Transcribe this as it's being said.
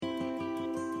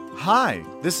Hi,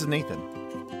 this is Nathan.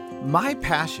 My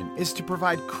passion is to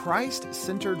provide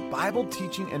Christ-centered Bible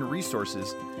teaching and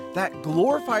resources that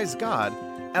glorifies God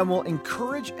and will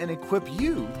encourage and equip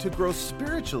you to grow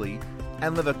spiritually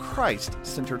and live a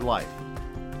Christ-centered life.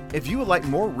 If you would like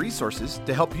more resources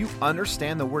to help you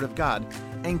understand the Word of God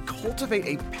and cultivate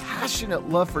a passionate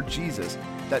love for Jesus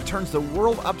that turns the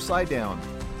world upside down,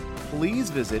 please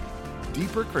visit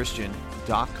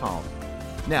deeperchristian.com.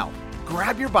 Now,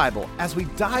 grab your Bible as we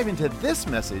dive into this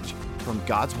message from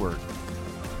God's Word.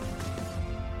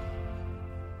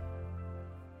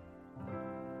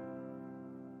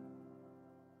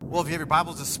 Well, if you have your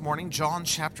Bibles this morning, John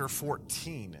chapter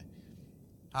 14.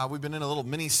 We've been in a little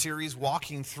mini-series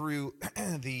walking through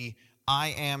the I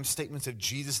am statements of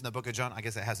Jesus in the book of John. I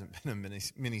guess it hasn't been a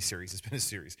mini-series, it's been a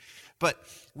series. But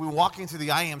we're walking through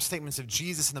the I am statements of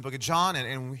Jesus in the book of John,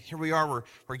 and here we are,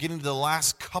 we're getting to the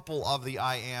last couple of the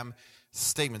I am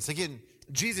statements. Again,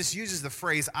 Jesus uses the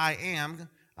phrase I am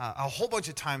a whole bunch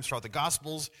of times throughout the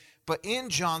Gospels, but in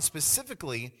John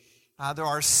specifically, there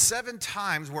are 7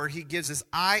 times where he gives this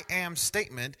I am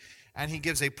statement, and he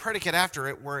gives a predicate after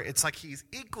it where it's like he's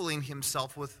equaling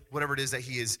himself with whatever it is that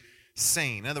he is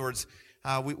saying. In other words,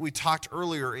 we talked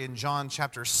earlier in John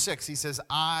chapter 6, he says,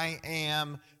 I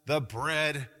am the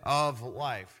bread of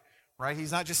life, right?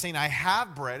 He's not just saying I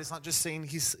have bread. It's not just saying,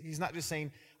 he's not just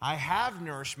saying I have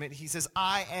nourishment. He says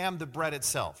I am the bread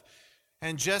itself.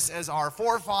 And just as our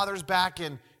forefathers back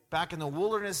in the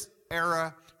wilderness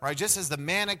era, right, just as the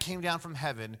manna came down from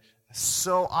heaven,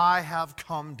 so I have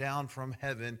come down from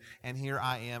heaven, and here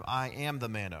I am the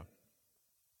manna.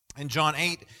 In John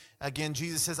 8, again,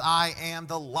 Jesus says, I am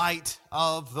the light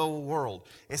of the world.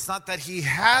 It's not that he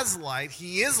has light,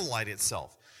 he is light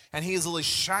itself. And he is literally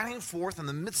shining forth in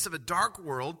the midst of a dark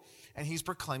world, and he's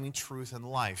proclaiming truth and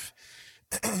life.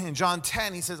 In John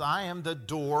 10, he says, I am the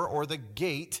door or the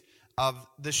gate of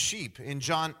the sheep. In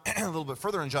John, a little bit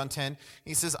further in John 10,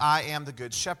 he says, I am the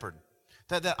good shepherd.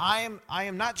 That I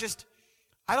am not just,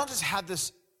 I don't just have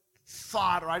this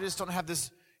thought, or I just don't have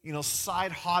this,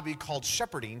 side hobby called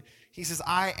shepherding. He says,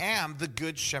 I am the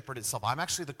good shepherd itself. I'm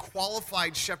actually the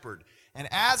qualified shepherd. And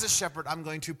as a shepherd, I'm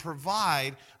going to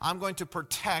provide, I'm going to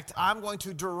protect, I'm going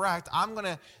to direct, I'm going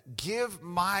to give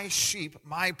my sheep,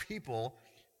 my people,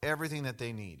 everything that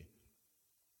they need.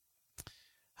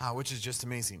 Which is just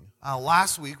amazing.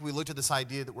 Last week, we looked at this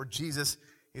idea that where Jesus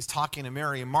is talking to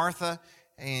Mary and Martha,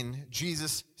 and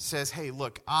Jesus says, hey,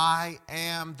 look, I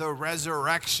am the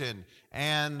resurrection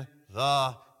and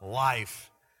the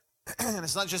life. And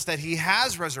it's not just that he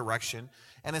has resurrection,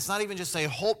 and it's not even just a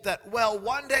hope that, well,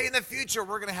 one day in the future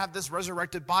we're going to have this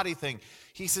resurrected body thing.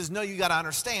 He says, no, you got to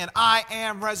understand, I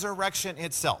am resurrection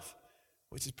itself,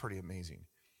 which is pretty amazing.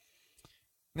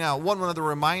 Now, one other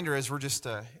reminder as we're just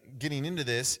getting into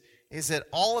this is that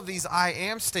all of these I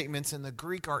am statements in the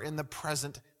Greek are in the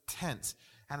present tense.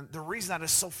 And the reason that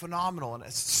is so phenomenal and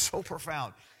it's so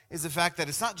profound is the fact that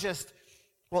it's not just,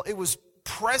 well, it was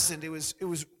present, it was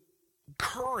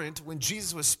current when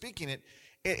Jesus was speaking it.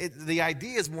 The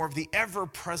idea is more of the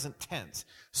ever-present tense.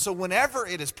 So whenever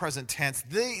it is present tense,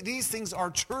 these things are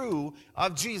true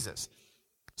of Jesus.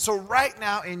 So right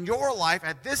now in your life,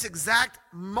 at this exact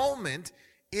moment,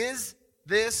 is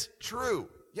this true?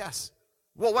 Yes.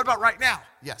 Well, what about right now?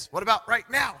 Yes. What about right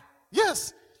now?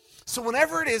 Yes. So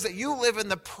whenever it is that you live in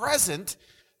the present,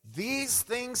 these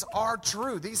things are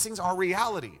true. These things are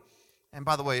reality. And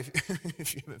by the way,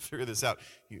 if you haven't figured this out,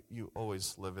 you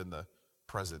always live in the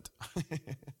present.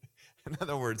 In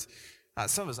other words,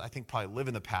 some of us, I think, probably live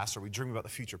in the past or we dream about the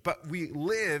future. But we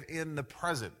live in the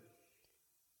present,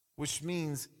 which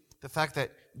means the fact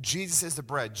that Jesus is the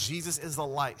bread, Jesus is the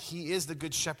light, he is the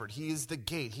good shepherd, he is the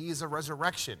gate, he is a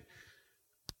resurrection.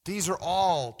 These are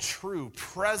all true,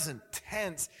 present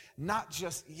tense, not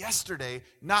just yesterday,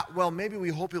 not, well, maybe we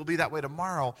hope he'll be that way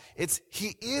tomorrow. It's,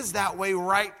 he is that way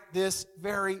right this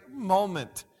very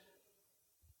moment,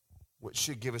 which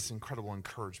should give us incredible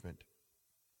encouragement.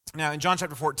 Now, in John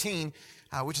chapter 14,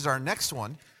 which is our next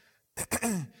one,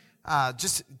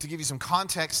 just to give you some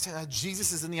context,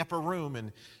 Jesus is in the upper room,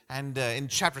 and in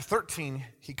chapter 13,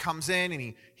 he comes in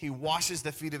and he washes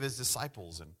the feet of his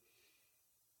disciples.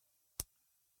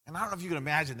 And I don't know if you can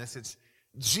imagine this. It's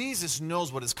Jesus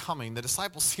knows what is coming. The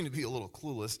disciples seem to be a little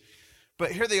clueless.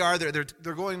 But here they are.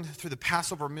 They're going through the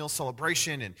Passover meal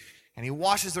celebration, and he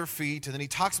washes their feet, and then he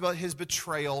talks about his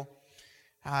betrayal.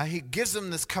 He gives them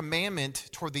this commandment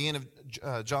toward the end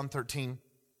of John 13.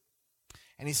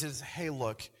 And he says, hey,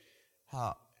 look,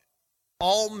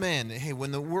 all men, hey,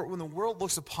 when the world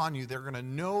looks upon you, they're going to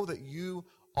know that you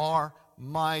are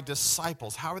my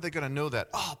disciples. How are they going to know that?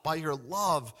 Oh, by your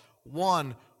love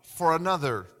one for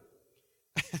another.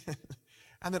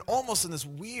 And then almost in this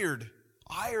weird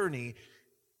irony,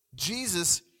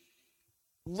 Jesus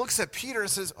looks at Peter and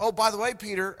says, oh, by the way,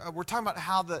 Peter, we're talking about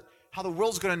how the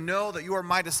world's going to know that you are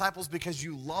my disciples because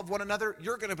you love one another.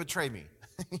 You're going to betray me.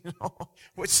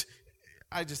 Which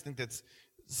I just think that's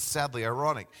sadly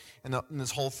ironic in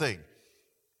this whole thing.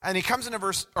 And he comes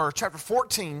into chapter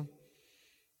 14,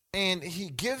 and he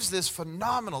gives this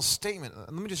phenomenal statement.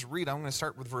 Let me just read. I'm going to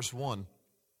start with verse 1,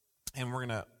 and we're going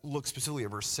to look specifically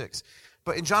at verse 6.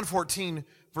 But in John 14,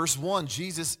 verse 1,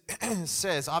 Jesus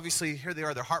says, obviously, here they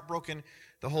are, they're heartbroken.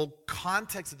 The whole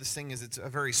context of this thing is it's a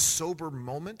very sober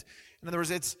moment. In other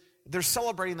words, they're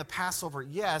celebrating the Passover,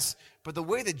 yes, but the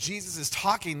way that Jesus is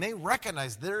talking, they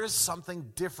recognize there is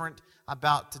something different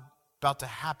about to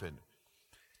happen.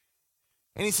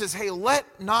 And he says, hey,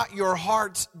 let not your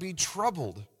hearts be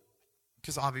troubled,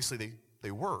 because obviously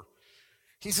they were.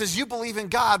 He says, you believe in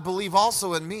God, believe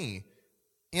also in me.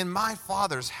 In my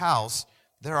Father's house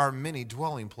there are many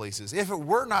dwelling places. If it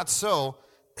were not so,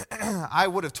 I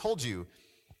would have told you.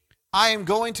 I am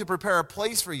going to prepare a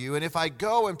place for you, and if I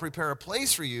go and prepare a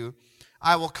place for you,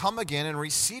 I will come again and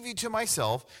receive you to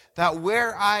myself, that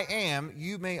where I am,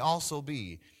 you may also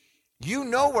be. You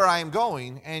know where I am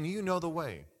going, and you know the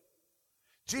way.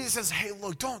 Jesus says, hey,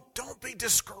 look, don't be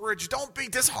discouraged. Don't be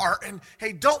disheartened.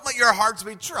 Hey, don't let your hearts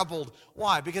be troubled.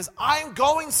 Why? Because I'm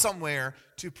going somewhere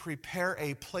to prepare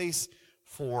a place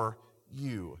for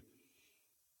you.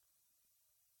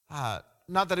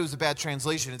 Not that it was a bad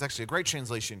translation. It's actually a great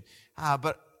translation.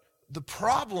 But the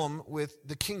problem with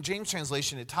the King James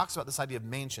translation, it talks about this idea of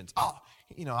mansions. Oh,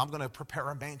 I'm going to prepare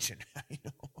a mansion.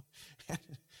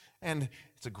 And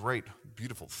it's a great,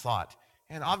 beautiful thought.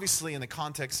 And obviously in the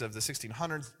context of the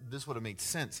 1600s, this would have made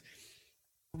sense.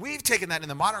 We've taken that in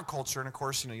the modern culture, and of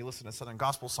course, you listen to a Southern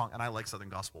gospel song, and I like Southern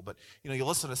gospel, but you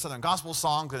listen to Southern gospel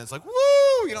songs, and it's like,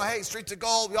 woo, hey, streets of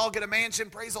gold, we all get a mansion,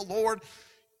 praise the Lord.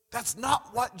 That's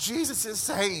not what Jesus is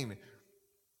saying.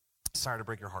 Sorry to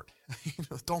break your heart.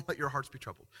 Don't let your hearts be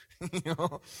troubled.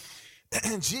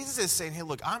 And Jesus is saying, hey,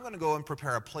 look, I'm going to go and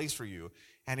prepare a place for you,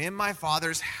 and in my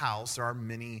Father's house there are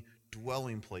many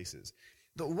dwelling places.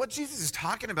 What Jesus is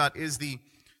talking about is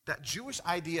that Jewish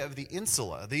idea of the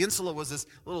insula. The insula was this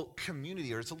little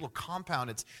community, or it's a little compound.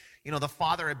 It's, the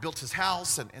father had built his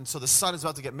house, and so the son is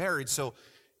about to get married. So,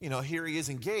 here he is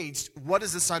engaged. What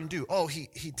does the son do? Oh, he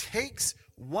takes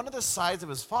one of the sides of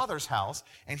his father's house,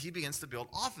 and he begins to build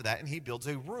off of that, and he builds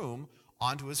a room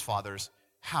onto his father's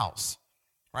house.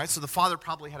 Right? So the father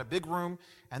probably had a big room,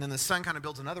 and then the son kind of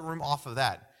builds another room off of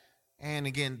that. And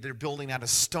again, they're building out of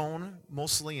stone,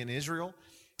 mostly in Israel.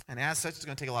 And as such, it's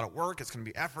going to take a lot of work. It's going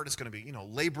to be effort. It's going to be,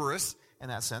 laborious in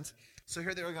that sense. So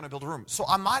here they are going to build a room. So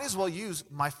I might as well use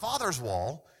my father's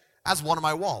wall as one of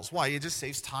my walls. Why? It just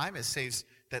saves time. It saves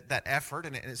that effort,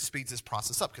 and it speeds this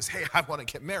process up because, hey, I want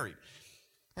to get married.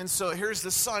 And so here's the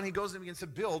son. He goes and begins to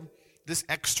build this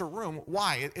extra room.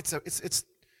 Why?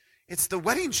 It's the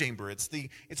wedding chamber.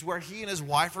 It's where he and his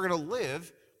wife are going to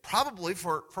live probably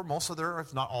for most of their,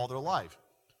 if not all their life.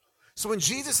 So when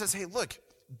Jesus says, hey, look,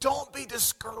 don't be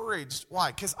discouraged.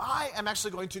 Why? Because I am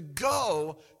actually going to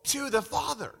go to the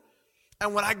Father.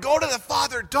 And when I go to the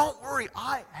Father, don't worry.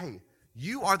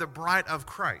 You are the bride of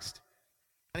Christ.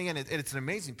 And again, it's an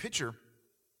amazing picture.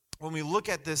 When we look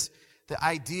at this, the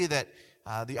idea that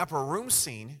the upper room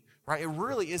scene, right, it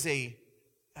really is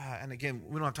and again,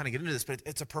 we don't have time to get into this, but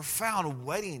it's a profound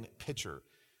wedding picture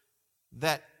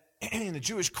that in the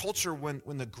Jewish culture,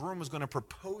 when the groom was going to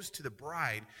propose to the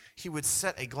bride, he would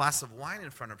set a glass of wine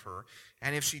in front of her,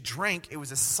 and if she drank, it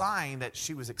was a sign that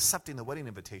she was accepting the wedding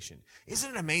invitation.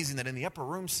 Isn't it amazing that in the upper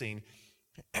room scene,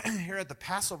 here at the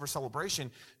Passover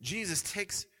celebration, Jesus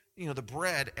takes the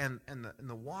bread and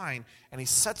the wine, and he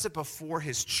sets it before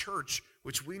his church,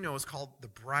 which we know is called the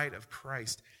bride of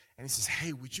Christ, and he says,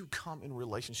 hey, would you come in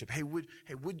relationship? Hey,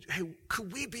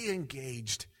 could we be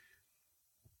engaged?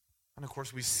 And of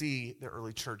course, we see the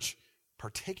early church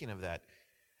partaking of that.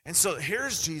 And so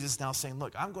here's Jesus now saying,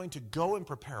 look, I'm going to go and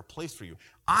prepare a place for you.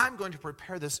 I'm going to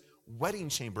prepare this wedding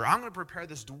chamber. I'm going to prepare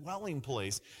this dwelling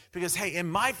place because, hey, in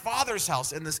my Father's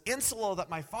house, in this insula that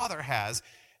my Father has,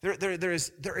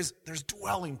 there's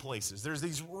dwelling places. There's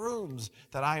these rooms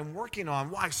that I am working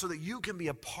on. Why? So that you can be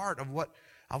a part of what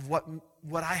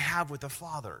I have with the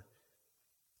Father.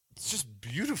 It's just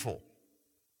beautiful.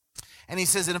 And he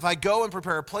says, and if I go and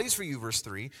prepare a place for you, verse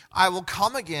 3, I will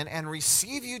come again and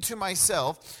receive you to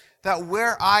myself, that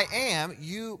where I am,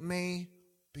 you may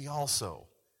be also.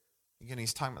 Again,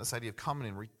 he's talking about this idea of coming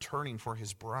and returning for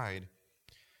his bride.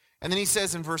 And then he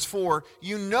says in verse 4,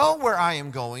 you know where I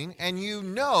am going, and you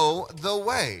know the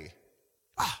way.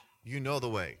 You know the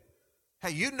way.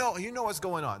 Hey, you know what's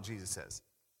going on, Jesus says.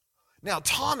 Now,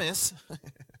 Thomas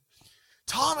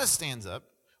stands up,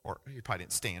 or he probably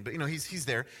didn't stand, but he's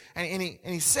there, and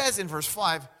he says in verse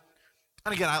 5,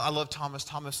 and again, I love Thomas.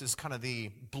 Thomas is kind of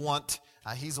the blunt.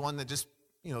 He's the one that just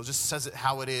says it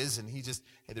how it is, and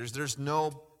there's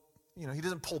no, he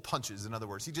doesn't pull punches. In other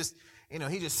words, he just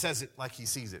says it like he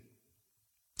sees it.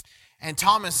 And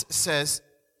Thomas says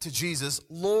to Jesus,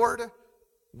 "Lord,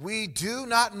 we do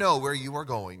not know where you are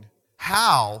going.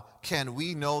 How can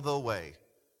we know the way?"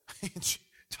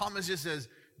 Thomas just says,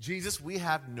 "Jesus, we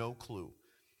have no clue."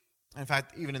 In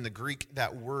fact, even in the Greek,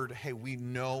 that word, hey, we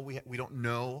don't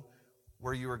know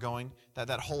where you are going,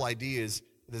 that whole idea is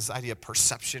this idea of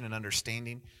perception and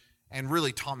understanding. And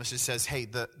really, Thomas just says, hey,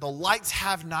 the lights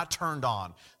have not turned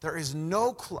on. There is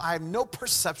no clue. I have no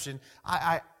perception.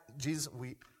 Jesus,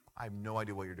 I have no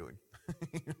idea what you're doing.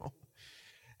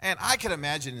 And I can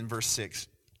imagine in verse 6,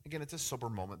 again, it's a sober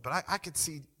moment, but I could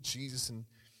see Jesus and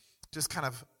just kind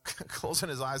of closing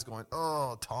his eyes going,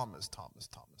 "Oh, Thomas.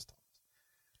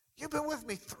 You've been with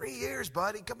me 3 years,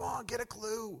 buddy. Come on, get a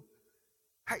clue.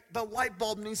 Hey, the light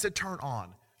bulb needs to turn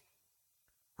on."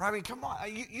 Right? I mean, come on.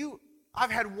 I've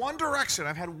had one direction.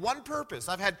 I've had one purpose.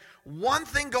 I've had one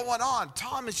thing going on.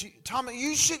 Thomas,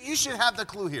 you should have the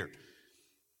clue here.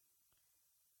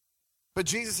 But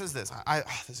Jesus says this.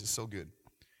 This is so good.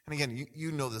 And again,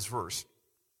 you know this verse.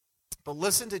 But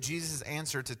listen to Jesus'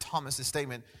 answer to Thomas'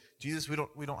 statement. Jesus, we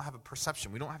don't have a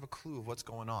perception. We don't have a clue of what's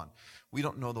going on. We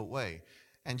don't know the way.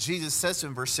 And Jesus says to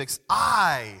him in verse 6,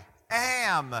 "I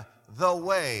am the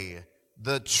way,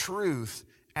 the truth,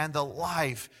 and the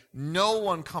life. No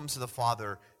one comes to the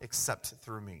Father except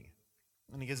through me."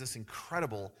 And he gives this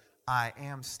incredible "I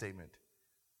am" statement.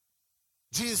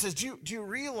 Jesus says, do you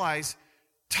realize,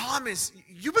 Thomas,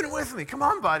 you've been with me. Come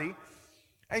on, buddy.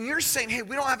 And you're saying, hey,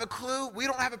 we don't have a clue. We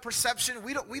don't have a perception.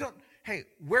 We don't, hey,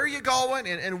 where are you going?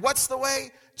 And what's the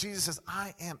way? Jesus says,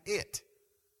 I am it.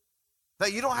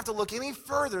 That you don't have to look any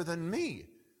further than me.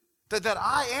 That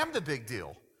I am the big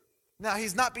deal. Now,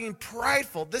 he's not being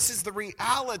prideful. This is the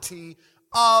reality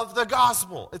of the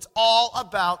gospel. It's all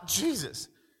about Jesus.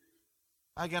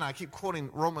 Again, I keep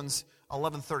quoting Romans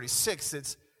 11:36.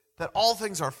 It's that all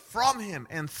things are from him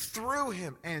and through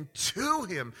him and to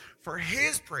him for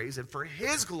his praise and for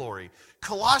his glory.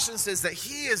 Colossians says that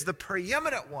he is the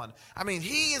preeminent one. I mean,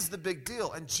 he is the big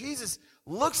deal. And Jesus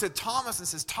looks at Thomas and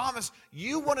says, Thomas,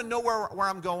 you want to know where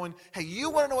I'm going? Hey,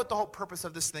 you want to know what the whole purpose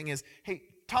of this thing is? Hey,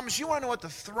 Thomas, you want to know what the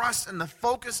thrust and the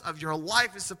focus of your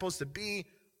life is supposed to be?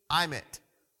 I'm it.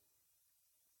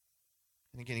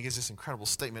 And again, he gives this incredible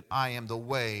statement, I am the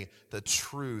way, the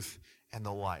truth, and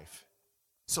the life.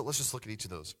 So let's just look at each of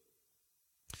those.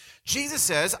 Jesus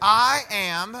says, I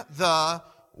am the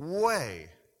way.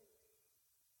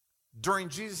 During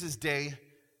Jesus' day,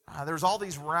 there was all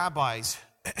these rabbis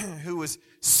who was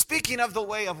speaking of the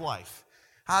way of life.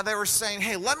 They were saying,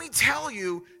 hey, let me tell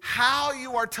you how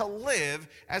you are to live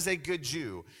as a good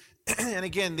Jew. And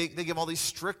again, they give all these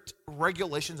strict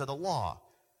regulations of the law.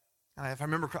 And if I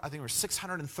remember, I think there were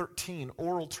 613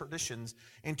 oral traditions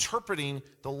interpreting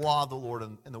the law of the Lord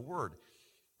and the Word.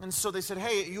 And so they said,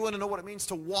 hey, you want to know what it means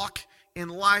to walk in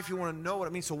life? You want to know what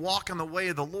it means to walk on the way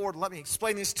of the Lord? Let me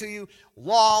explain this to you.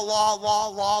 Law.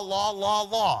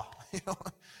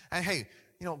 And hey,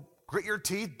 grit your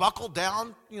teeth, buckle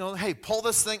down, hey, pull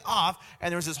this thing off.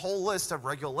 And there's this whole list of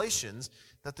regulations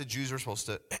that the Jews were supposed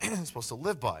to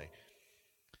live by.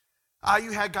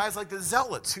 You had guys like the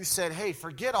Zealots who said, hey,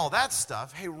 forget all that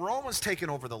stuff. Hey, Rome was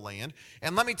taking over the land.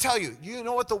 And let me tell you, you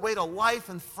know what the way to life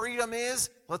and freedom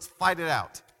is? Let's fight it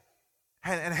out.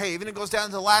 And hey, even it goes down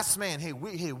to the last man. Hey,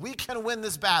 we can win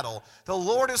this battle. The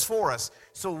Lord is for us.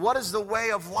 So what is the way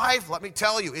of life? Let me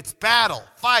tell you, it's battle,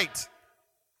 fight.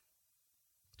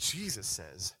 Jesus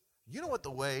says, you know what the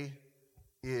way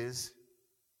is?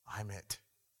 I'm it.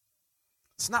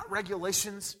 It's not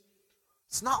regulations.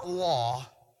 It's not law.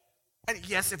 And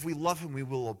yes, if we love him, we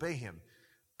will obey him.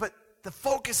 But the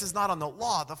focus is not on the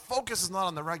law. The focus is not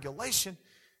on the regulation.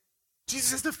 Jesus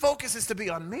says the focus is to be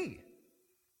on me.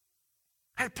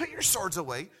 Hey, put your swords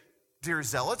away, dear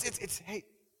zealots. Hey,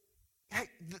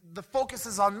 the focus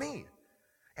is on me.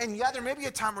 And yeah, there may be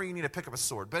a time where you need to pick up a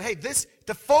sword. But hey,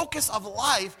 the focus of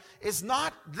life is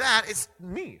not that, it's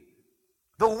me.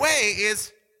 The way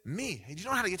is me. Hey, do you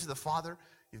know how to get to the Father?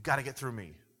 You've got to get through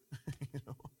me.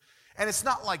 And it's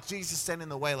not like Jesus standing in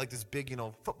the way like this big,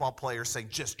 football player saying,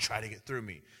 just try to get through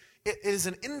me. It is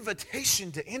an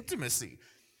invitation to intimacy.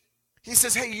 He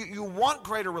says, hey, you want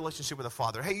greater relationship with the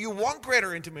Father. Hey, you want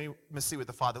greater intimacy with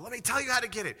the Father. Let me tell you how to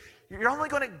get it. You're only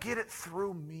going to get it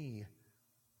through me.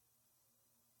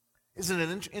 Isn't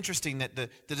it interesting that the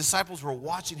disciples were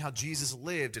watching how Jesus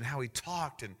lived and how he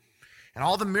talked and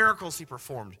all the miracles he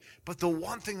performed. But the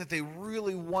one thing that they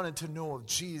really wanted to know of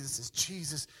Jesus is,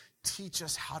 Jesus, teach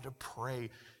us how to pray.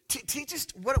 Teach us,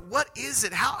 what is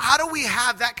it? How do we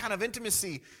have that kind of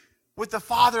intimacy with the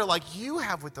Father like you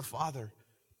have with the Father?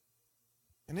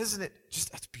 And isn't it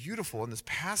just, that's beautiful. In this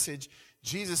passage,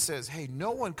 Jesus says, hey,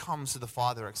 no one comes to the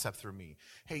Father except through me.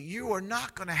 Hey, you are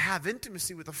not going to have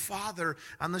intimacy with the Father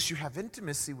unless you have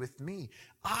intimacy with me.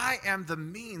 I am the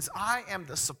means. I am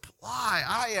the supply.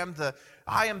 I am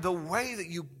the way that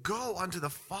you go unto the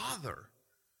Father.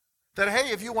 That,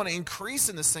 hey, if you want to increase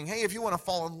in this thing, hey, if you want to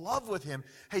fall in love with him,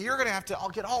 hey, you're going to have to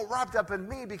get all wrapped up in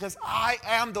me because I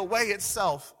am the way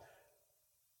itself.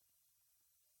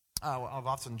 I've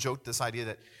often joked this idea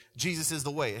that Jesus is the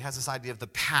way. It has this idea of the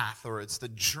path, or it's the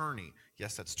journey.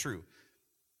 Yes, that's true.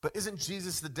 But isn't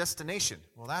Jesus the destination?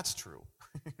 Well, that's true.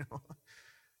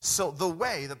 So the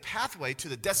way, the pathway to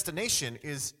the destination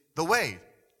is the way.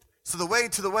 So the way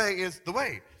to the way is the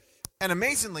way. And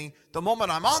amazingly, the moment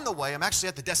I'm on the way, I'm actually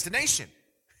at the destination.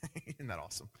 Isn't that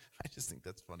awesome? I just think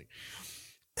that's funny.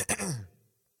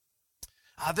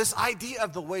 This idea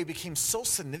of the way became so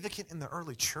significant in the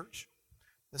early church.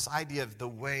 This idea of the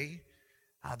way,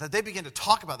 that they began to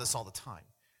talk about this all the time.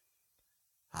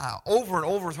 Over and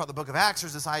over throughout the book of Acts,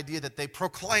 there's this idea that they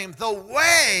proclaimed the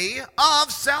way of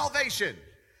salvation.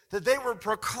 That they were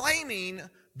proclaiming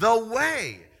the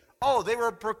way. Oh, they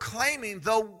were proclaiming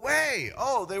the way.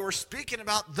 Oh, they were speaking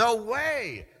about the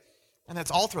way. And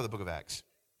that's all throughout the book of Acts.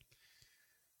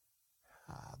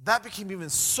 That became even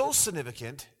so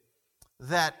significant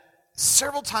that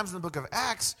several times in the book of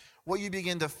Acts, what you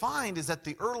begin to find is that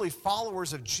the early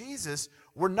followers of Jesus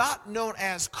were not known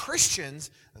as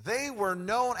Christians. They were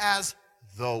known as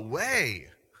the way.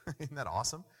 Isn't that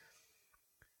awesome?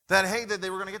 That, hey, that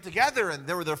they were going to get together and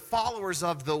they were the followers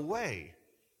of the way.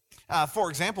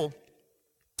 For example,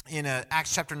 in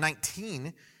Acts chapter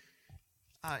 19,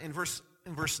 in verse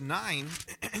 9,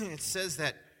 it says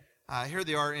that, here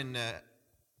they are in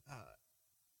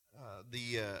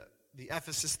the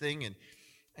Ephesus thing,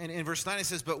 and in verse 9 it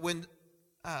says, But when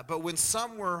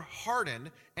some were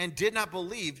hardened and did not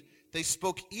believe, they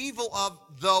spoke evil of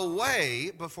the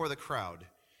way before the crowd.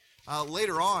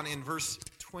 Later on in verse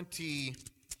 23,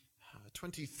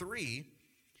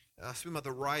 speaking about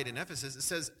the riot in Ephesus, it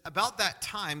says, about that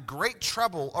time, great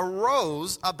trouble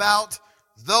arose about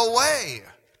the way.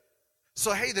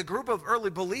 So, hey, the group of early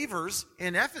believers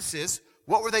in Ephesus,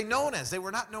 what were they known as? They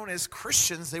were not known as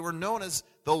Christians. They were known as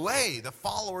the way, the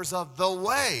followers of the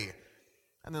way.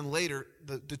 And then later,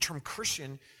 the term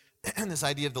Christian and this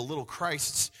idea of the little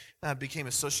Christs became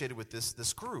associated with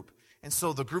this group. And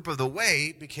so the group of the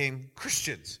way became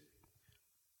Christians.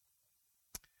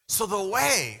 So the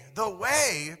way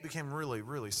became really,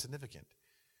 really significant.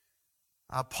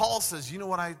 Paul says, you know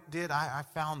what I did? I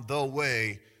found the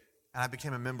way, and I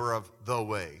became a member of the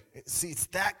way. See, it's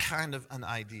that kind of an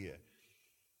idea.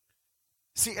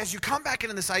 See, as you come back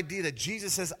into this idea that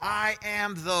Jesus says, I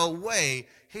am the way,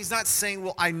 he's not saying,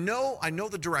 well, I know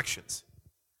the directions.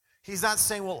 He's not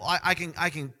saying, well, I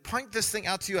can point this thing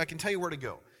out to you, I can tell you where to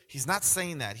go. He's not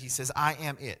saying that. He says, I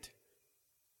am it.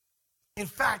 In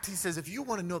fact, he says, if you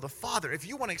want to know the Father, if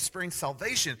you want to experience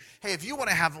salvation, hey, if you want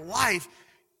to have life,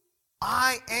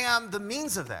 I am the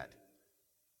means of that.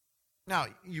 Now,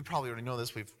 you probably already know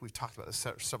this. We've talked about this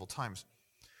several times.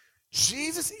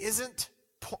 Jesus isn't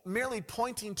merely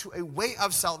pointing to a way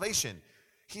of salvation.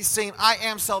 He's saying, I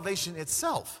am salvation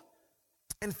itself.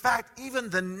 In fact, even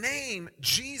the name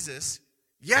Jesus,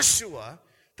 Yeshua,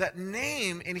 that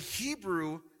name in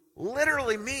Hebrew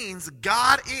literally means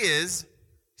God is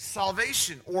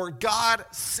salvation, or God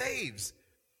saves.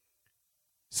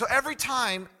 So every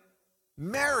time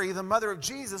Mary, the mother of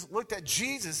Jesus, looked at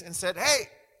Jesus and said, hey,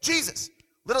 Jesus,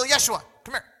 little Yeshua,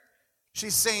 come here.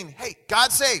 She's saying, hey,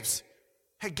 God saves.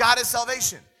 Hey, God is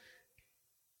salvation.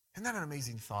 Isn't that an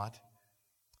amazing thought?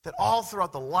 That all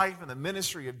throughout the life and the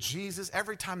ministry of Jesus,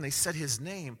 every time they said his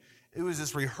name, it was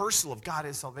this rehearsal of God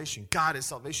is salvation, God is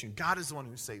salvation, God is the one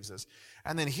who saves us.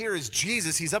 And then here is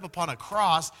Jesus, he's up upon a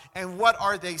cross, and what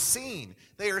are they seeing?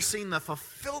 They are seeing the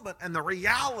fulfillment and the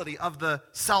reality of the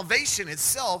salvation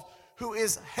itself, who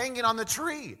is hanging on the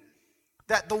tree.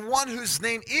 That the one whose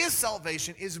name is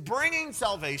salvation is bringing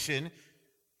salvation. Isn't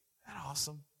that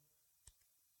awesome?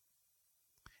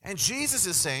 And Jesus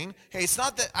is saying, hey, it's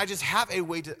not that I just have a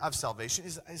way of salvation.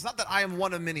 It's not that I am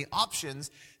one of many options.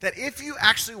 That if you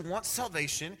actually want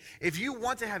salvation, if you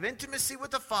want to have intimacy with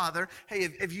the Father, hey,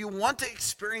 if you want to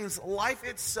experience life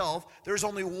itself, there's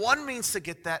only one means to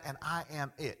get that, and I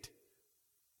am it.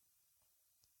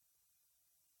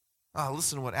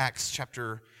 Listen to what Acts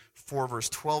chapter 4, verse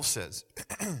 12 says.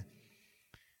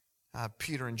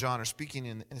 Peter and John are speaking,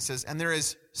 and it says, "And there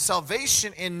is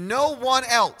salvation in no one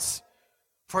else,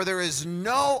 for there is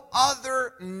no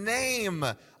other name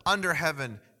under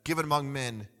heaven given among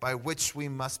men by which we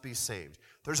must be saved."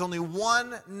 There's only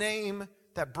one name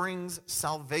that brings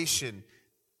salvation.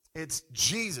 It's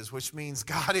Jesus, which means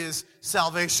God is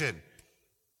salvation.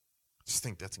 I just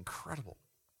think that's incredible.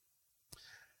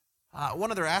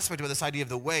 One other aspect of this idea of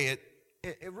the way,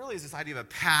 it really is this idea of a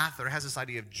path, or it has this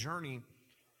idea of journey.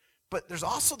 But there's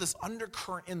also this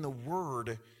undercurrent in the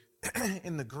word,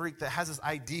 in the Greek, that has this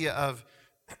idea of,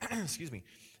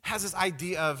 has this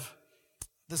idea of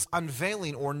this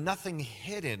unveiling or nothing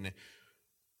hidden.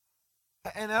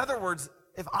 In other words,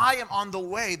 if I am on the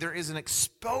way, there is an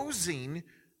exposing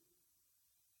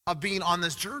of being on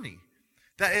this journey.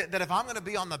 That if I'm going to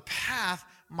be on the path,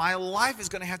 my life is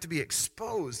going to have to be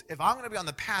exposed. If I'm going to be on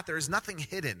the path, there is nothing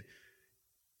hidden.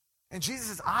 And Jesus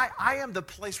says, I am the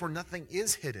place where nothing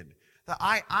is hidden. That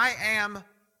I am,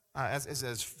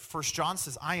 as 1 John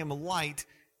says, I am light,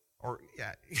 or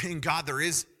in God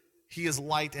He is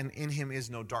light, and in Him is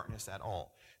no darkness at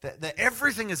all. That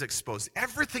everything is exposed.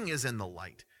 Everything is in the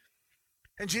light.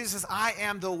 And Jesus says, I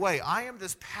am the way. I am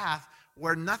this path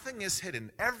where nothing is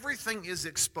hidden. Everything is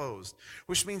exposed.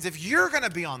 Which means if you're going to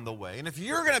be on the way, and if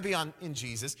you're going to be in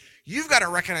Jesus, you've got to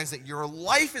recognize that your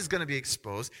life is going to be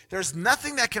exposed. There's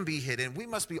nothing that can be hidden. We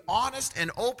must be honest and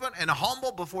open and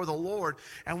humble before the Lord.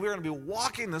 And we're going to be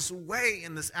walking this way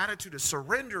in this attitude of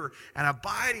surrender and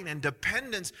abiding and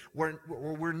dependence, where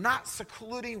we're not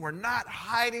secluding, we're not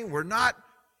hiding, we're not...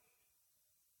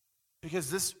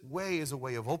 Because this way is a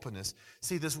way of openness.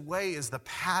 See, this way is the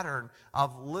pattern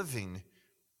of living.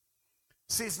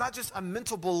 See, it's not just a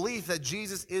mental belief that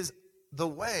Jesus is the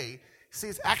way. See,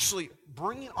 it's actually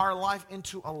bringing our life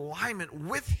into alignment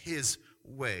with His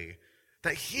way.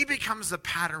 That He becomes the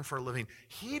pattern for living.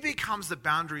 He becomes the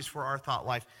boundaries for our thought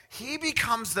life. He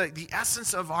becomes the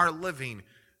essence of our living.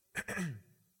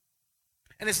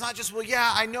 And it's not just, well,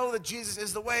 yeah, I know that Jesus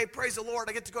is the way. Praise the Lord,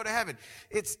 I get to go to heaven.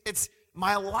 It's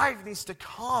my life needs to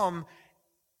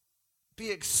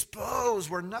be exposed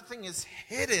where nothing is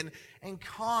hidden, and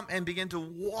come and begin to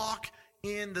walk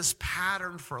in this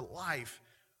pattern for life,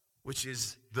 which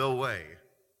is the way,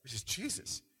 which is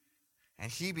Jesus. And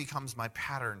He becomes my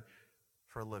pattern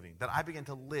for living, that I begin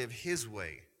to live His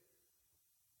way.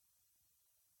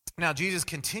 Now, Jesus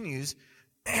continues,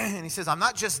 and He says, I'm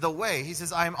not just the way. He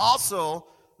says, I am also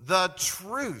the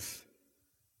truth.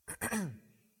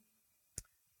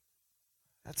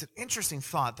 That's an interesting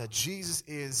thought, that Jesus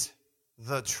is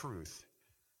the truth.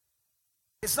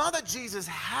 It's not that Jesus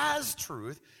has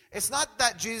truth. It's not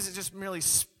that Jesus is just merely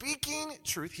speaking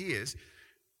truth. He is.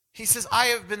 He says, I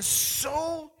have been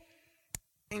so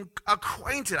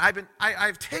acquainted.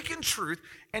 I've taken truth,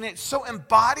 and it so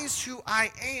embodies who I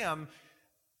am,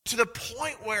 to the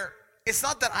point where it's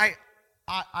not that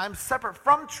I'm separate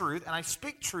from truth and I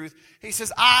speak truth. He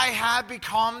says, I have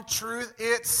become truth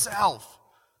itself.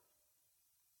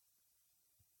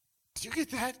 Do you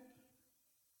get that?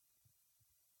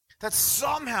 That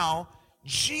somehow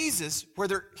Jesus,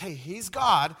 He's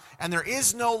God, and there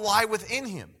is no lie within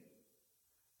Him.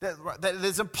 That it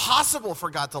is impossible for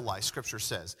God to lie, Scripture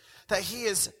says. That He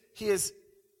is,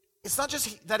 it's not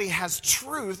just that He has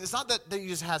truth, it's not that He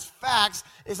just has facts,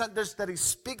 it's not just that He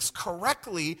speaks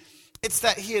correctly, it's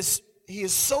that He is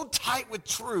so tight with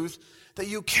truth that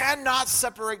you cannot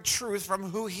separate truth from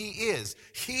who He is.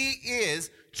 He is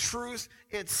truth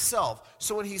itself.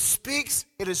 So when He speaks,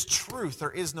 it is truth.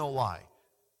 There is no lie.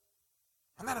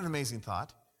 Isn't that an amazing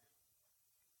thought?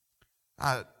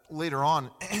 Later on,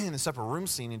 in the supper room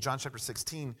scene in John chapter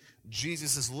 16,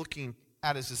 Jesus is looking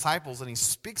at His disciples, and He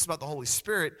speaks about the Holy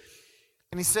Spirit.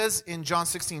 And He says in John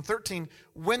 16:13,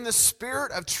 when the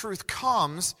Spirit of truth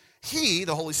comes, He,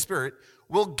 the Holy Spirit,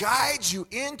 will guide you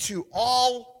into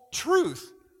all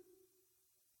truth.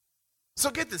 So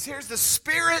get this, here's the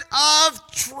Spirit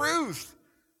of truth.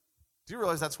 Do you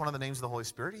realize that's one of the names of the Holy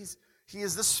Spirit? He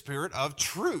is the Spirit of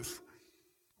truth.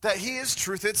 That He is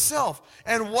truth itself.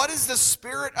 And what is the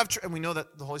Spirit of truth? And we know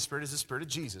that the Holy Spirit is the Spirit of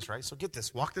Jesus, right? So get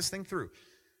this, walk this thing through.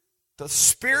 The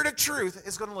Spirit of truth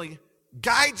is going to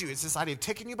guide you. It's this idea of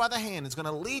taking you by the hand. It's going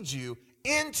to lead you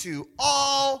into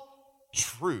all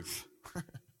truth.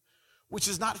 Which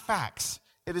is not facts.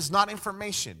 It is not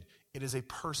information. It is a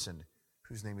person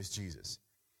whose name is Jesus.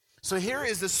 So here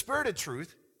is the Spirit of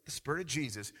truth, the Spirit of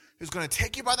Jesus, who's going to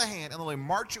take you by the hand and literally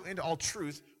march you into all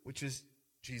truth, which is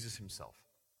Jesus Himself.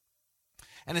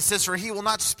 And it says, for He will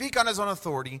not speak on His own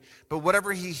authority, but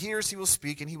whatever He hears He will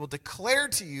speak, and He will declare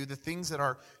to you the things that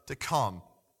are to come.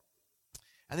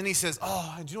 And then he says,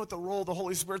 oh, and do you know what the role of the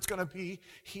Holy Spirit's going to be?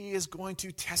 He is going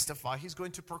to testify. He's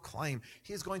going to proclaim.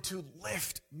 He is going to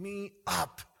lift me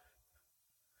up.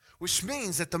 Which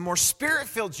means that the more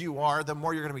Spirit-filled you are, the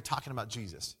more you're going to be talking about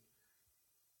Jesus.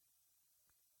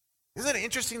 Isn't it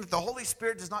interesting that the Holy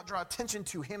Spirit does not draw attention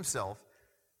to himself?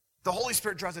 The Holy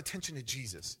Spirit draws attention to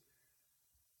Jesus.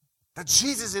 That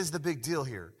Jesus is the big deal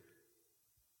here.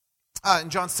 In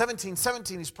John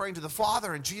 17:17, he's praying to the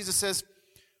Father, and Jesus says,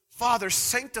 Father,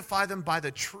 sanctify them by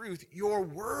the truth. Your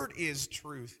word is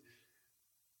truth.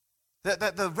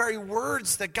 That the very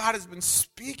words that God has been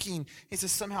speaking is to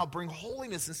somehow bring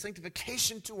holiness and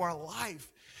sanctification to our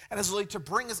life. And is really to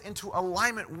bring us into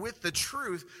alignment with the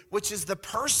truth, which is the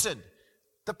person,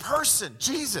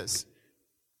 Jesus.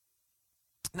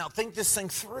 Now think this thing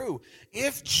through.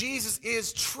 If Jesus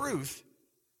is truth,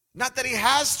 not that he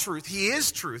has truth, he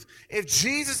is truth. If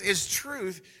Jesus is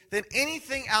truth, then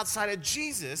anything outside of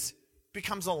Jesus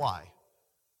becomes a lie.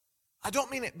 I don't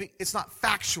mean it's not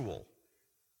factual.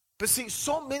 But see,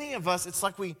 so many of us, it's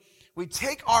like we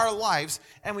take our lives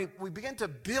and we begin to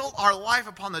build our life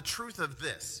upon the truth of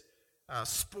this.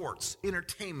 Sports,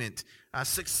 entertainment,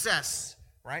 success,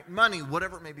 right? Money,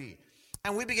 whatever it may be.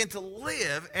 And we begin to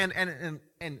live and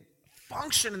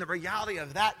function in the reality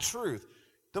of that truth.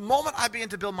 The moment I begin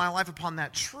to build my life upon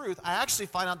that truth, I actually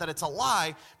find out that it's a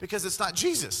lie because it's not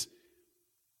Jesus.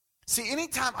 See,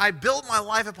 anytime I build my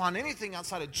life upon anything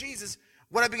outside of Jesus,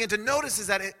 what I begin to notice is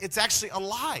that it's actually a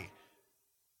lie.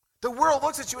 The world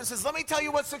looks at you and says, let me tell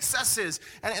you what success is.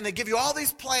 And they give you all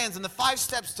these plans and the 5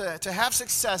 steps to have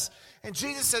success. And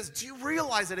Jesus says, do you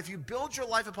realize that if you build your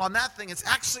life upon that thing, it's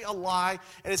actually a lie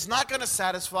and it's not going to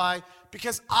satisfy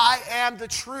because I am the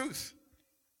truth.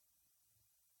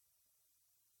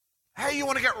 Hey, you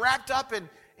want to get wrapped up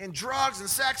in drugs and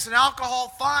sex and alcohol?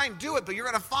 Fine, do it. But you're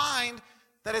going to find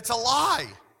that it's a lie.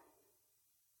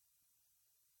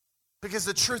 Because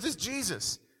the truth is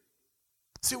Jesus.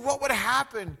 See, what would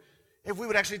happen if we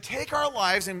would actually take our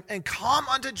lives and come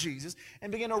unto Jesus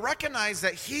and begin to recognize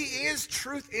that he is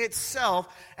truth itself?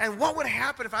 And what would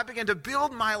happen if I began to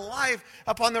build my life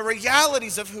upon the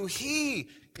realities of who he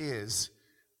is?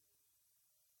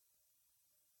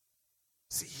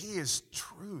 See, he is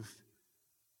truth.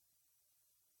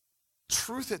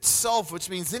 Truth itself, which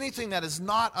means anything that is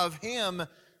not of him,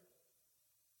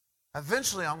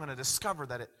 eventually I'm going to discover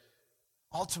that it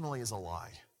ultimately is a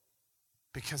lie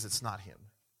because it's not him.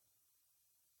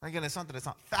 Again, it's not that it's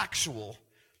not factual.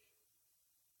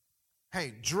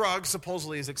 Hey, drugs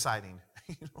supposedly is exciting.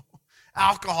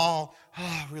 Alcohol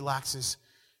relaxes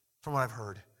from what I've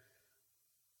heard.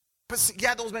 But see,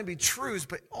 yeah, those may be truths,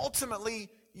 but ultimately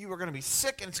you are going to be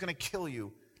sick and it's going to kill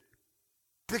you.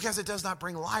 Because it does not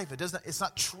bring life. It's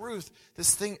not truth.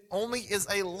 This thing only is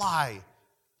a lie.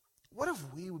 What if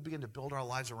we would begin to build our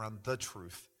lives around the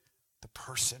truth, the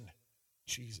person,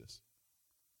 Jesus?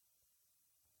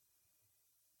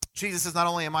 Jesus says, not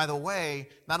only am I the way,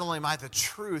 not only am I the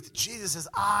truth, Jesus says,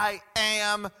 I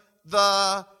am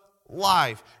the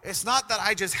life. It's not that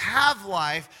I just have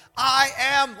life, I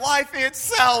am life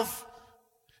itself.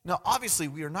 Now, obviously,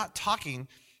 we are not talking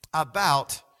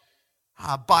about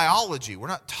biology. We're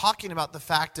not talking about the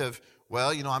fact of,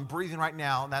 well, I'm breathing right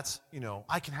now, and that's,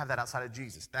 I can have that outside of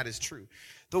Jesus. That is true.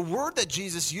 The word that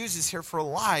Jesus uses here for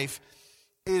life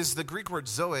is the Greek word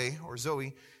zoe,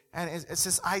 and it's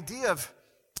this idea of,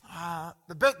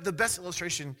 the best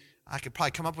illustration I could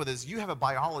probably come up with is you have a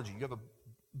biology. You have a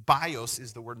bios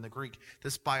is the word in the Greek.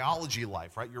 This biology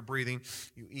life, right? You're breathing,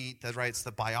 you eat, that's right, it's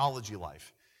the biology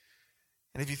life.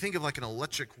 And if you think of like an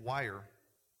electric wire,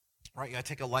 right? I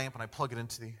take a lamp and I plug it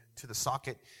into the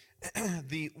socket.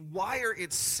 The wire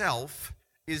itself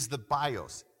is the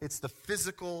bios. It's the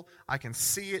physical. I can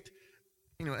see it.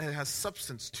 It has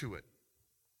substance to it.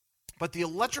 But the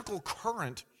electrical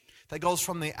current that goes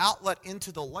from the outlet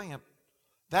into the lamp,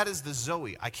 that is the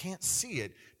Zoe. I can't see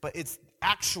it, but it's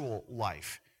actual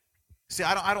life. See,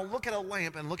 I don't look at a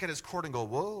lamp and look at its cord and go,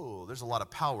 whoa, there's a lot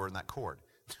of power in that cord.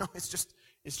 No, it's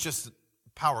just a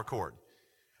power cord.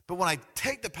 But when I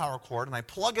take the power cord and I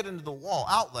plug it into the wall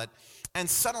outlet, and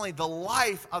suddenly the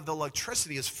life of the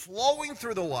electricity is flowing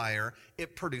through the wire,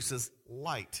 it produces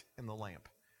light in the lamp.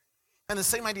 And the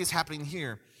same idea is happening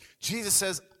here. Jesus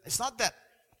says, it's not that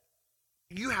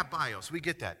you have bios, we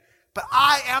get that. But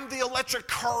I am the electric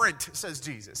current, says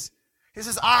Jesus. He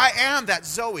says, I am that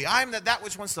Zoe. I am that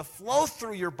which wants to flow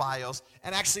through your bios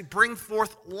and actually bring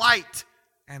forth light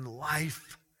and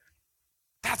life.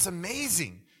 That's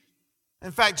amazing.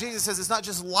 In fact, Jesus says it's not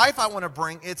just life I want to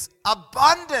bring, it's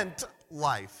abundant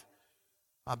life.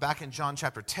 Back in John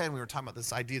chapter 10, we were talking about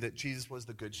this idea that Jesus was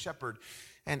the good shepherd.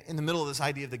 And in the middle of this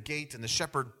idea of the gate and the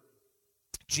shepherd,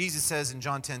 Jesus says in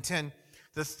John 10:10,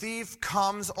 the thief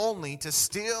comes only to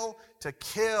steal, to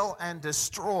kill, and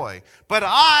destroy. But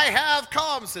I have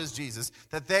come, says Jesus,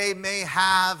 that they may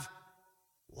have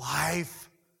life,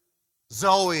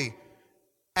 Zoe,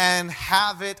 and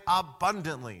have it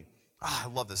abundantly. I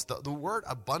love this. The word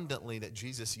abundantly that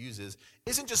Jesus uses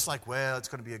isn't just like, well, it's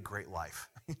going to be a great life.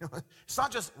 It's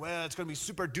not just, well, it's going to be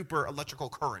super duper electrical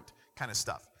current kind of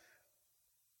stuff.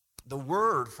 The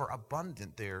word for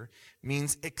abundant there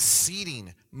means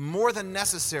exceeding, more than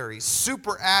necessary,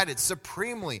 super added,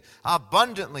 supremely,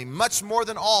 abundantly, much more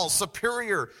than all,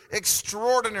 superior,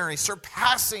 extraordinary,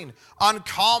 surpassing,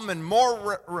 uncommon,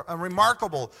 more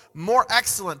remarkable, more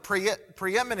excellent,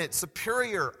 preeminent,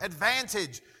 superior,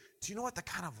 advantage. Do you know what the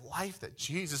kind of life that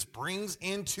Jesus brings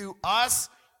into us?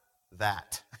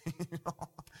 That.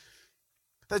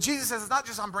 That Jesus says, it's not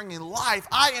just I'm bringing life,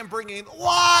 I am bringing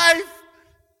life.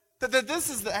 That this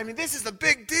is the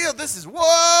big deal. This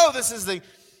is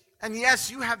and yes,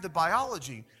 you have the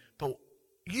biology, but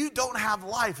you don't have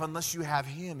life unless you have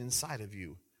Him inside of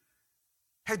you.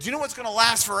 Hey, do you know what's going to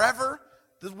last forever?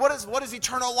 What is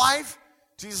eternal life?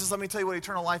 Jesus says, let me tell you what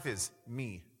eternal life is.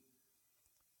 Me.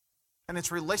 And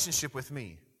it's relationship with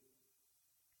me.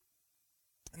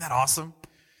 Isn't that awesome?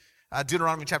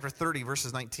 Deuteronomy chapter 30,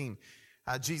 verses 19.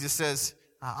 Jesus says,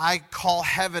 I call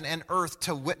heaven and earth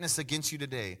to witness against you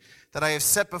today, that I have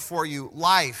set before you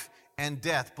life and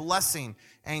death, blessing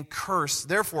and curse.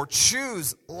 Therefore,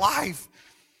 choose life,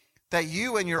 that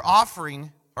you and your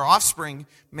offspring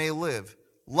may live,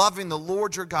 loving the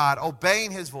Lord your God,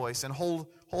 obeying His voice, and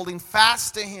holding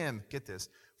fast to Him. Get this.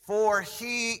 For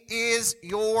He is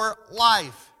your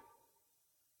life.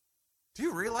 Do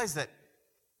you realize that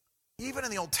even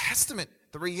in the Old Testament,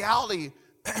 the reality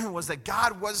was that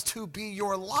God was to be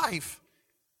your life?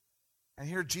 And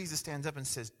here Jesus stands up and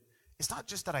says, it's not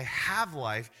just that I have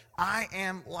life, I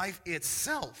am life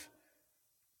itself.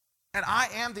 And I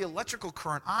am the electrical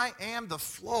current, I am the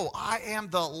flow, I am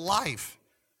the life.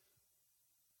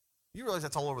 You realize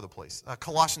that's all over the place.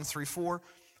 Colossians 3:4,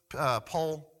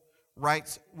 Paul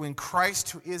writes, when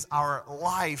Christ, who is our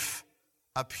life,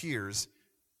 appears,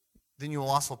 then you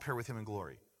will also appear with Him in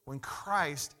glory. When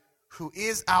Christ, who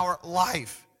is our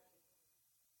life.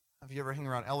 Have you ever hung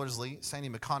around Ellerslie? Sandy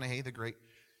McConaughey, the great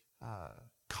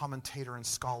commentator and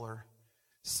scholar,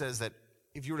 says that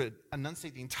if you were to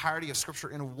enunciate the entirety of Scripture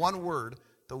in one word,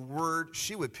 the word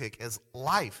she would pick is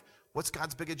life. What's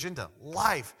God's big agenda?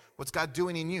 Life. What's God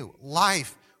doing in you?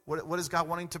 Life. What is God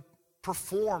wanting to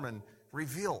perform and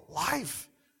reveal? Life.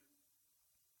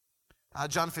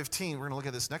 John 15, we're going to look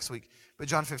at this next week, but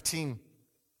John 15,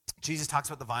 Jesus talks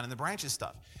about the vine and the branches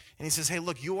stuff. And He says, hey,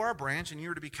 look, you are a branch and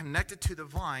you are to be connected to the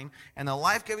vine, and the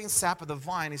life-giving sap of the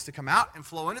vine is to come out and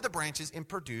flow into the branches and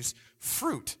produce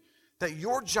fruit. That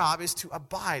your job is to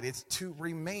abide, it's to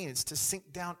remain, it's to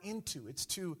sink down into, it's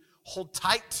to hold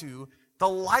tight to the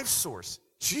life source,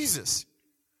 Jesus.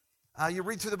 You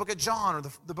read through the book of John or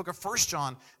the book of 1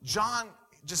 John, John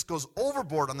just goes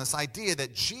overboard on this idea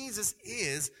that Jesus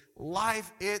is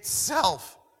life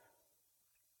itself.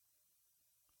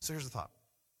 So here's the thought.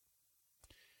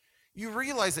 You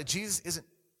realize that Jesus isn't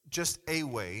just a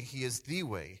way, He is the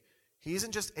way. He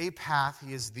isn't just a path,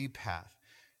 He is the path.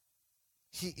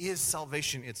 He is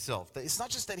salvation itself. It's not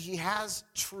just that He has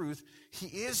truth, He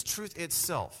is truth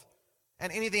itself.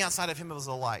 And anything outside of Him is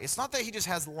a lie. It's not that He just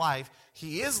has life,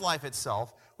 He is life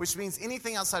itself, which means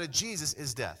anything outside of Jesus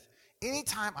is death.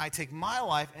 Anytime I take my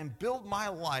life and build my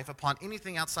life upon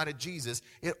anything outside of Jesus,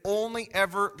 it only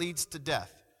ever leads to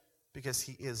death. Because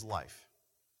He is life.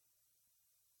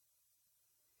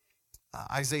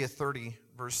 Isaiah 30,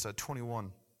 verse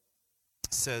 21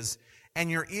 says,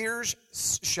 and your ears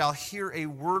shall hear a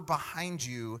word behind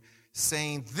you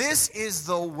saying, this is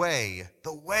the way,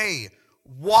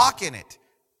 walk in it,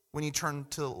 when you turn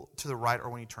to the right or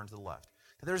when you turn to the left.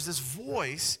 And there's this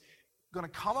voice going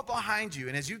to come up behind you,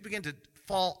 and as you begin to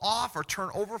fall off or turn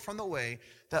over from the way,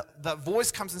 that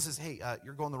voice comes and says, hey,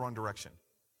 you're going the wrong direction.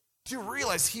 Do you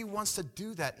realize He wants to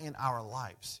do that in our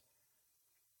lives?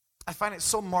 I find it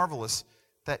so marvelous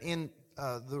that in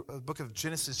the book of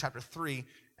Genesis chapter 3,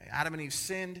 Adam and Eve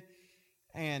sinned,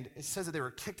 and it says that they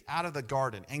were kicked out of the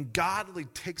garden. And God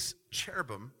takes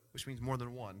cherubim, which means more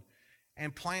than one,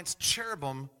 and plants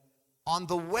cherubim on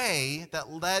the way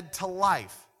that led to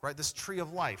life, right? This tree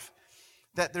of life.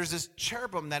 That there's this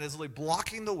cherubim that is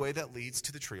blocking the way that leads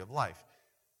to the tree of life.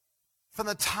 From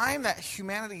the time that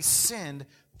humanity sinned,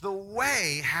 the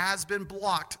way has been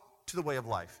blocked to the way of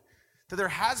life. That there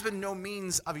has been no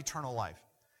means of eternal life.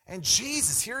 And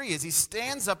Jesus, here he is. He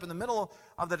stands up in the middle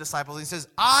of the disciples and he says,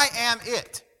 I am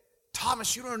it.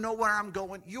 Thomas, you don't know where I'm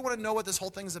going. You want to know what this whole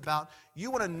thing's about. You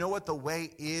want to know what the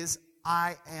way is.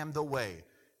 I am the way.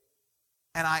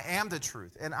 And I am the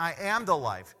truth. And I am the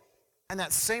life. And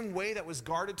that same way that was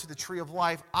guarded to the tree of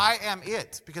life, I am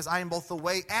it, because I am both the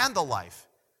way and the life.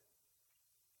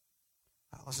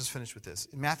 Let's just finish with this.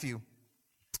 In Matthew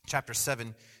chapter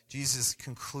 7, Jesus is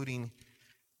concluding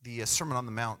the Sermon on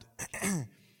the Mount.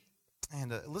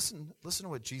 And listen to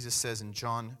what Jesus says in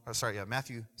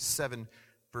Matthew 7,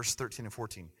 verse 13 and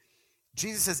 14.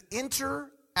 Jesus says,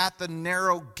 enter at the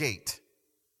narrow gate.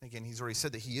 Again, he's already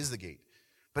said that he is the gate.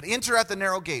 But enter at the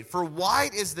narrow gate, for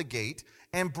wide is the gate,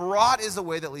 and broad is the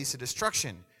way that leads to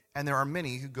destruction, and there are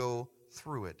many who go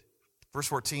through it. Verse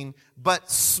 14,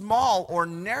 but small or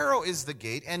narrow is the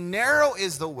gate, and narrow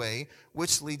is the way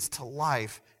which leads to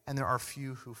life, and there are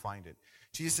few who find it.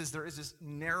 Jesus says there is this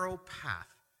narrow path,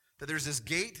 that there's this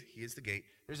gate, he is the gate,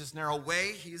 there's this narrow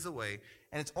way, he is the way,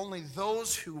 and it's only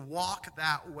those who walk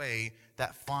that way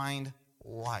that find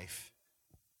life.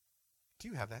 Do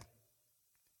you have that?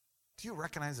 Do you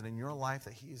recognize that in your life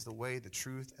that he is the way, the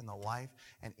truth, and the life,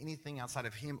 and anything outside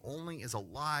of him only is a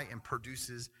lie and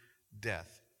produces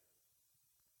death?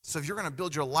 So if you're going to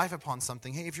build your life upon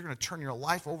something, hey, if you're going to turn your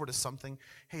life over to something,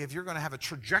 hey, if you're going to have a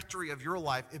trajectory of your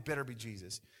life, it better be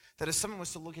Jesus. That if someone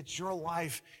was to look at your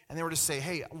life and they were to say,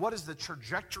 hey, what is the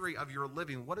trajectory of your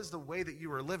living? What is the way that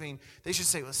you are living? They should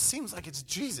say, well, it seems like it's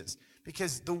Jesus.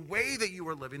 Because the way that you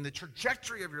are living, the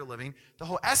trajectory of your living, the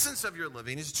whole essence of your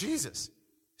living is Jesus.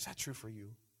 Is that true for you?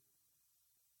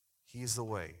 He is the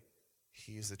way.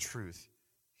 He is the truth.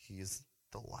 He is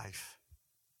the life.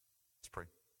 Let's pray.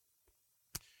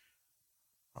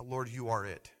 Lord, you are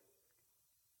it.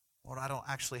 Lord, I don't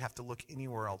actually have to look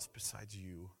anywhere else besides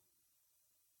you.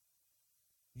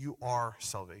 You are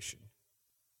salvation.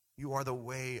 You are the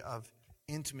way of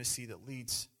intimacy that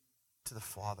leads to the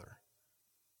Father.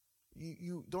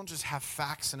 You don't just have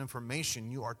facts and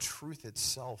information. You are truth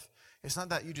itself. It's not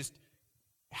that you just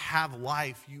have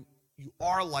life. You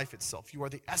are life itself. You are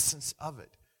the essence of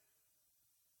it.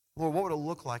 Lord, what would it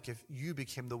look like if you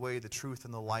became the way, the truth,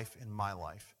 and the life in my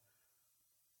life?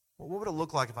 What would it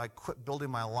look like if I quit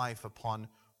building my life upon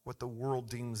what the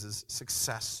world deems as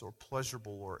success or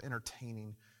pleasurable or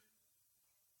entertaining,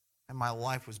 and my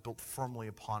life was built firmly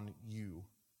upon you,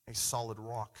 a solid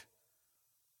rock?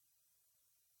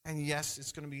 And yes,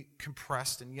 it's going to be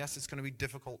compressed, and yes, it's going to be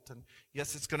difficult, and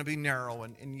yes, it's going to be narrow,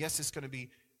 and yes, it's going to be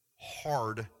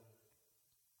hard,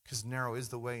 because narrow is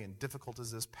the way and difficult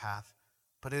is this path,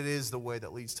 but it is the way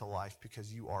that leads to life,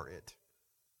 because you are it.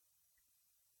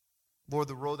 Lord,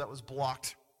 the road that was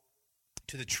blocked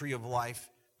to the tree of life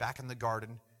back in the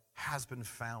garden has been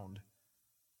found.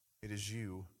 It is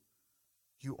you.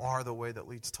 You are the way that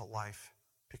leads to life,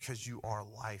 because you are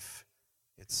life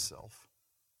itself.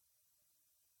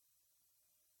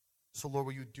 So, Lord,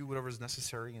 will you do whatever is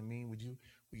necessary in me? Will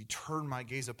you turn my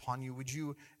gaze upon you? Would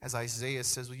you, as Isaiah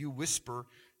says, will you whisper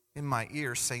in my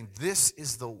ear, saying, this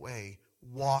is the way,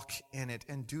 walk in it,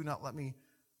 and do not let me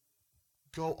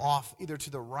go off either to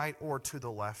the right or to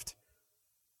the left.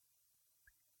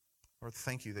 Lord,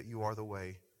 thank you that you are the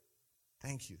way.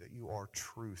 Thank you that you are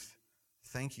truth.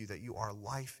 Thank you that you are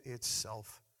life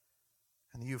itself,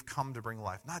 and that you've come to bring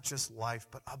life, not just life,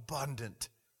 but abundant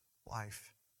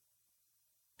life.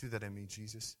 Do that in me,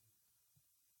 Jesus.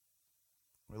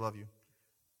 We love you.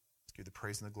 Let's give the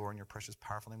praise and the glory in your precious,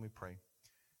 powerful name we pray.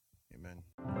 Amen.